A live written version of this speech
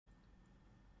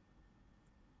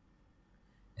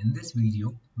In this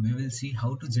video, we will see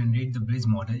how to generate the bridge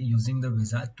model using the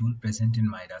wizard tool present in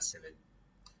Midas Civil.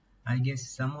 I guess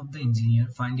some of the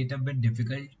engineers find it a bit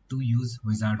difficult to use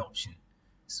wizard option.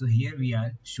 So here we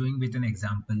are showing with an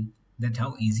example that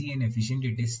how easy and efficient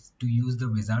it is to use the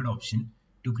wizard option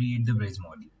to create the bridge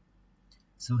model.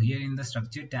 So here in the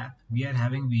structure tab, we are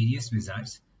having various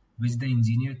wizards which the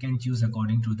engineer can choose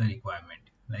according to the requirement.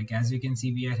 Like as you can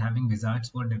see, we are having wizards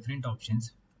for different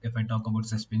options. If I talk about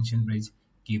suspension bridge,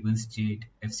 cables jet,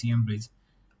 FCM bridge,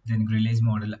 then grillage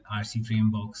model, RC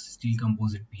frame box, steel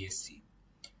composite PSC.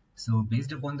 So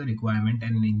based upon the requirement,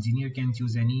 an engineer can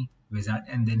choose any wizard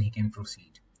and then he can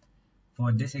proceed.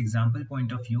 For this example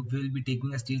point of view, we will be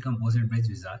taking a steel composite bridge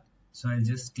wizard. So I'll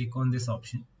just click on this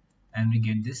option and we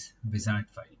get this wizard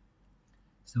file.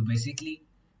 So basically,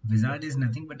 wizard is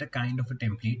nothing but a kind of a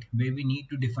template where we need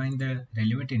to define the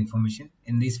relevant information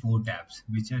in these four tabs,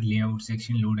 which are layout,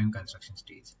 section, load and construction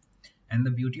stage. And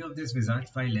the beauty of this wizard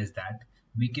file is that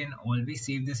we can always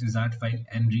save this wizard file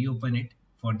and reopen it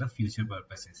for the future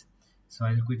purposes. So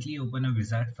I'll quickly open a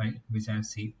wizard file which I have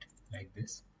saved like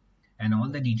this, and all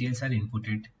the details are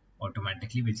inputted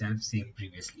automatically which I have saved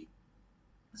previously.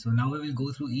 So now we will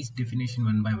go through each definition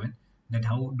one by one, that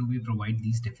how do we provide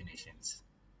these definitions.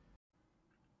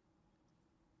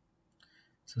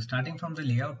 So starting from the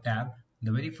layout tab,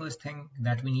 the very first thing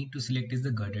that we need to select is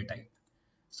the girder type.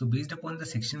 So based upon the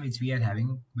section which we are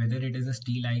having, whether it is a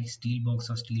steel eye, steel box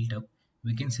or steel tub,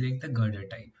 we can select the girder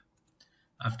type.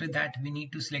 After that, we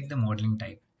need to select the modeling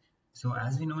type. So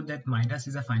as we know that Midas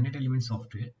is a finite element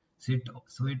software,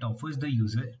 so it offers the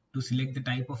user to select the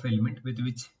type of element with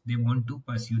which they want to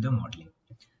pursue the modeling.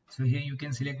 So here you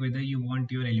can select whether you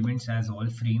want your elements as all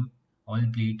frame, all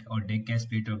plate or deck as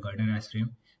plate or girder as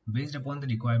frame. Based upon the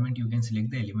requirement, you can select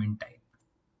the element type.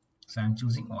 So I'm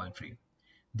choosing all frame.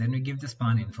 Then we give the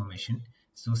span information.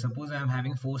 So suppose I'm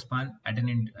having 4 span at an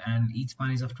end and each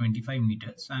span is of 25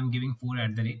 meters. So I'm giving 4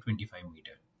 at the rate 25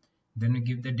 meter. Then we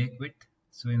give the deck width.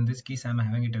 So in this case, I'm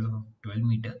having it as of 12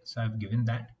 meters. So I've given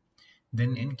that.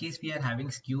 Then in case we are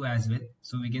having skew as well,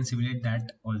 so we can simulate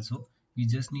that also. You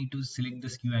just need to select the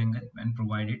skew angle and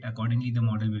provide it. Accordingly, the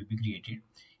model will be created.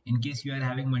 In case you are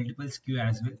having multiple skew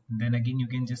as well, then again you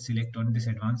can just select on this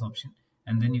advanced option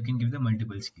and then you can give the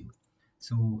multiple skew.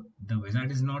 So the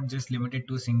wizard is not just limited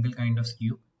to a single kind of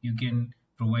skew. You can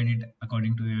provide it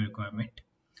according to your requirement.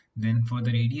 Then for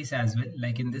the radius as well,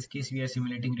 like in this case, we are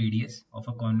simulating radius of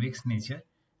a convex nature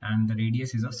and the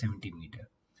radius is of 70 meter.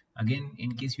 Again,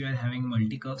 in case you are having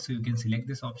multi-curve, so you can select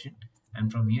this option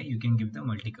and from here you can give the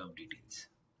multi-curve details.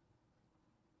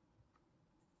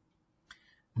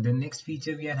 The next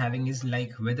feature we are having is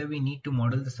like whether we need to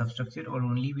model the substructure or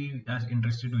only we are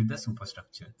interested with the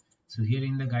superstructure. So here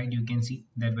in the guide you can see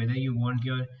that whether you want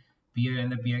your pier and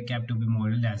the pier cap to be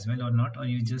modeled as well or not, or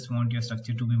you just want your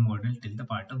structure to be modeled till the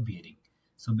part of bearing.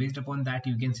 So based upon that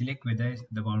you can select whether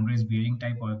the boundary is bearing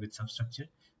type or with substructure.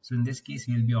 So in this case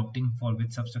we will be opting for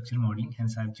with substructure modeling,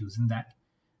 hence I have chosen that.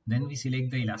 Then we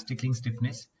select the elastic link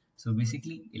stiffness. So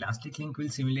basically elastic link will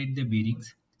simulate the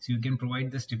bearings. So you can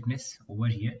provide the stiffness over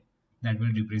here that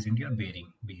will represent your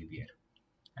bearing behavior.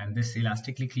 And this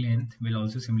elastic link length will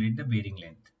also simulate the bearing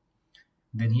length.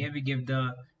 Then here we give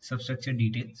the substructure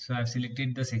details. So I have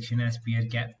selected the section as pier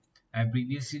cap. I have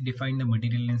previously defined the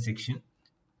material and section.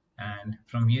 And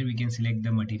from here we can select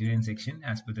the material and section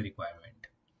as per the requirement.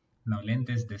 Now length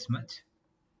is this much.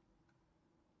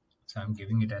 So I'm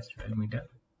giving it as 12 meter.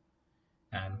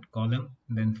 And column,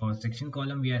 then for section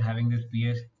column we are having this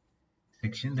pier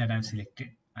section that I've selected.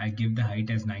 I give the height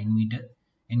as 9 meter.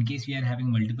 In case we are having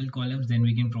multiple columns, then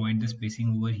we can provide the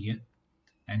spacing over here.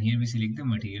 And here we select the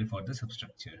material for the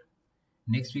substructure.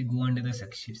 Next we go under the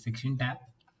section tab.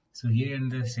 So here in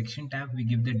the section tab we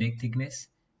give the deck thickness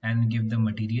and give the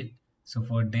material. So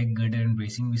for deck, girder and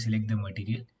bracing we select the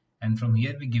material and from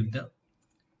here we give the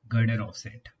girder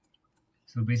offset.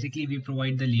 So basically we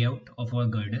provide the layout of our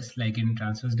girders, like in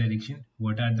transverse direction,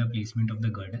 what are the placement of the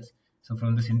girders. So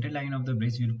from the center line of the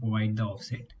bridge we will provide the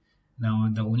offset. Now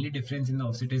the only difference in the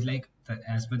offset is like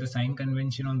as per the sign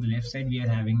convention, on the left side we are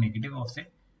having negative offset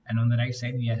and on the right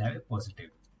side we are having positive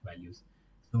values.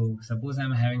 So suppose I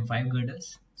am having 5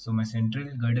 girders. So my central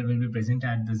girder will be present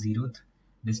at the 0th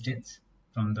distance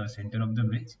from the center of the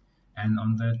bridge, and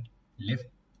on the left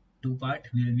 2 part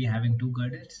we will be having 2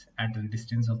 girders at a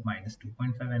distance of minus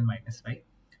 2.5 and minus 5,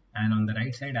 and on the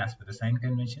right side as per the sign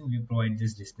convention we provide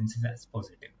these distances as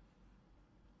positive.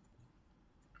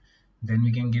 Then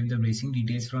we can give the bracing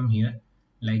details from here,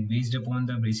 like based upon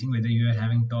the bracing whether you are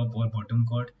having top or bottom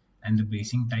chord and the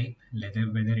bracing type,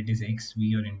 whether it is X,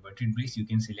 V or inverted brace, you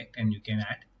can select and you can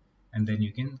add, and then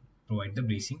you can provide the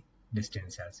bracing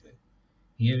distance as well.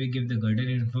 Here we give the girder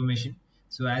information.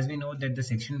 So as we know that the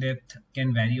section depth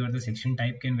can vary or the section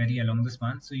type can vary along the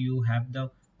span, so you have the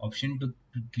option to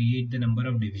create the number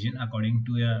of division according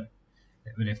to your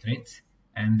reference,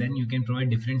 and then you can provide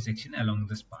different section along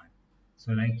the span.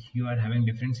 So like you are having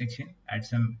different section at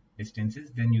some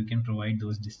distances, then you can provide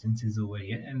those distances over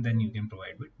here, and then you can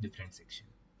provide with different section.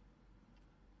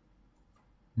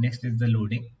 Next is the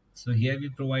loading. So here we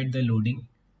provide the loading.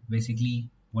 Basically,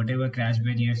 whatever crash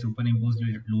barrier superimposed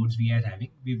loads we are having,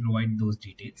 we provide those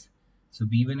details. So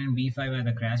B1 and B5 are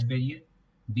the crash barrier,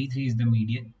 B3 is the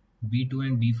median, B2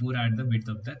 and B4 are the width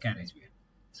of the carriageway.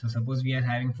 So suppose we are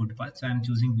having footpath, so I am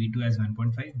choosing B2 as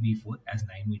 1.5, B4 as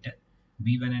 9 meter,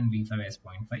 B1 and B5 as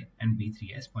 0.5 and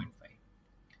B3 as 0.5.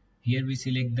 Here we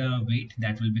select the weight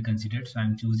that will be considered. So I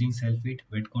am choosing self-weight,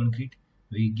 wet concrete,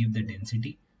 we give the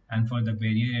density, and for the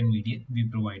barrier and median we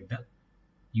provide the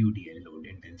UDL, load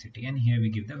intensity, and here we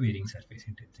give the varying surface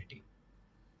intensity.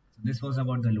 So this was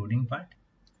about the loading part,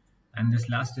 and this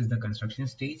last is the construction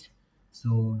stage.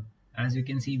 So as you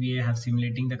can see, we have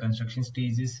simulating the construction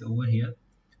stages over here.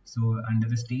 So under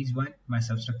the stage 1, my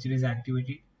substructure is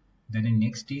activated. Then in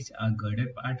next stage, our girder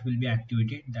part will be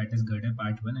activated, that is girder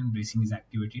part 1, and bracing is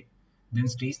activated. Then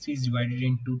stage 3 is divided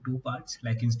into two parts,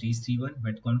 like in stage 3-1,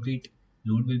 wet concrete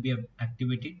load will be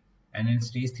activated, and in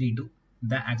stage 3-2,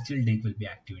 the actual deck will be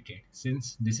activated.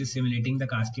 Since this is simulating the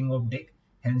casting of deck,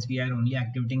 hence we are only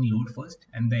activating load first,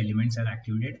 and the elements are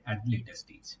activated at the later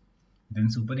stage. Then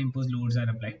superimposed loads are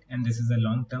applied, and this is a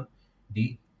long-term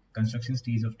day construction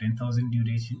stage of 10,000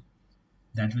 duration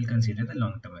that will consider the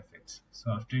long-term effects.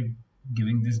 So after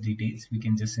giving these details, we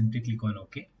can just simply click on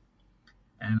OK,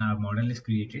 and our model is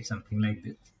created something like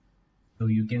this. So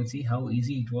you can see how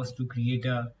easy it was to create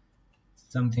a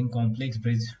something complex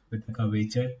bridge with a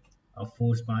curvature of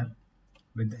 4 span.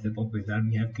 With the help of Wizard,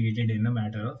 we have created in a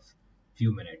matter of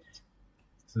few minutes.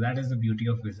 So that is the beauty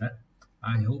of Wizard.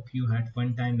 I hope you had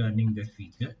fun time learning this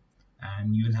feature,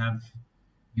 and you will have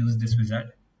used this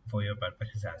Wizard for your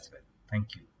purposes as well.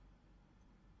 Thank you.